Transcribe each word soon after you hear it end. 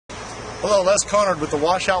Hello, Les Connard with the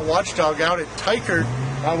Washout Watchdog out at Teichert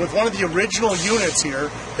with one of the original units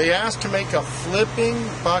here. They asked to make a flipping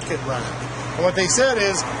bucket rack. And what they said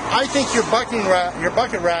is, I think your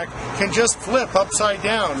bucket rack can just flip upside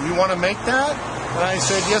down. You want to make that? And I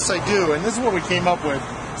said, yes, I do. And this is what we came up with.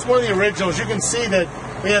 It's one of the originals. You can see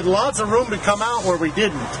that we had lots of room to come out where we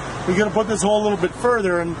didn't. We're going to put this hole a little bit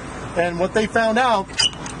further, and what they found out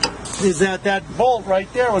is that that bolt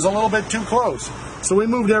right there was a little bit too close. So we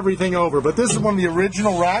moved everything over. But this is one of the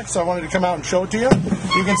original racks. So I wanted to come out and show it to you.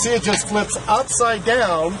 You can see it just flips upside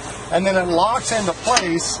down, and then it locks into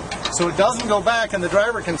place so it doesn't go back, and the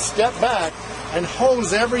driver can step back and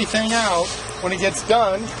hose everything out. When he gets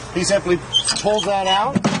done, he simply pulls that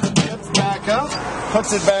out, gets back up,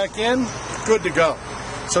 puts it back in, good to go.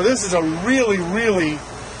 So this is a really, really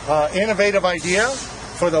innovative idea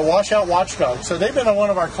for the Washout Watchdog. So they've been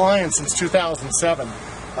one of our clients since 2007.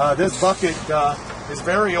 This bucket is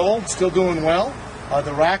very old, still doing well.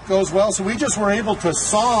 The rack goes well, so we just were able to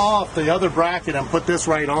saw off the other bracket and put this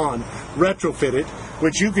right on, retrofit it,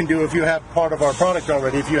 which you can do if you have part of our product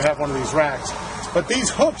already, if you have one of these racks. But these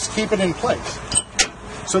hooks keep it in place,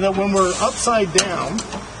 so that when we're upside down,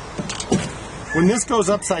 when this goes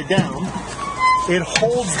upside down, it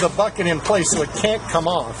holds the bucket in place so it can't come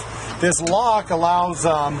off. This lock allows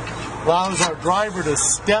our driver to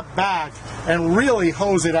step back and really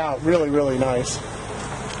hose it out really, really nice.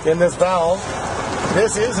 In this valve,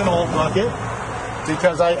 this is an old bucket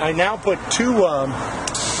because I now put two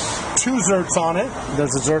zerts on it.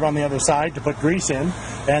 There's a zert on the other side to put grease in,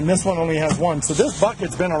 and this one only has one. So this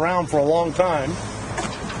bucket's been around for a long time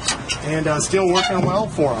and still working well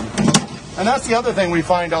for them. And that's the other thing we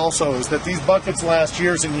find also, is that these buckets last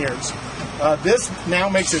years and years. This now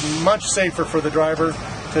makes it much safer for the driver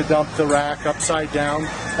to dump the rack upside down.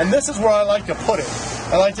 And this is where I like to put it.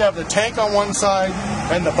 I like to have the tank on one side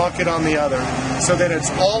and the bucket on the other, so that it's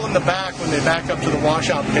all in the back when they back up to the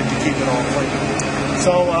washout pit to keep it all clean.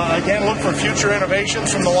 So again, look for future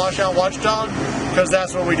innovations from the Washout Watchdog, because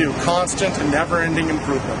that's what we do. Constant and never-ending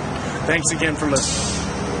improvement. Thanks again for listening.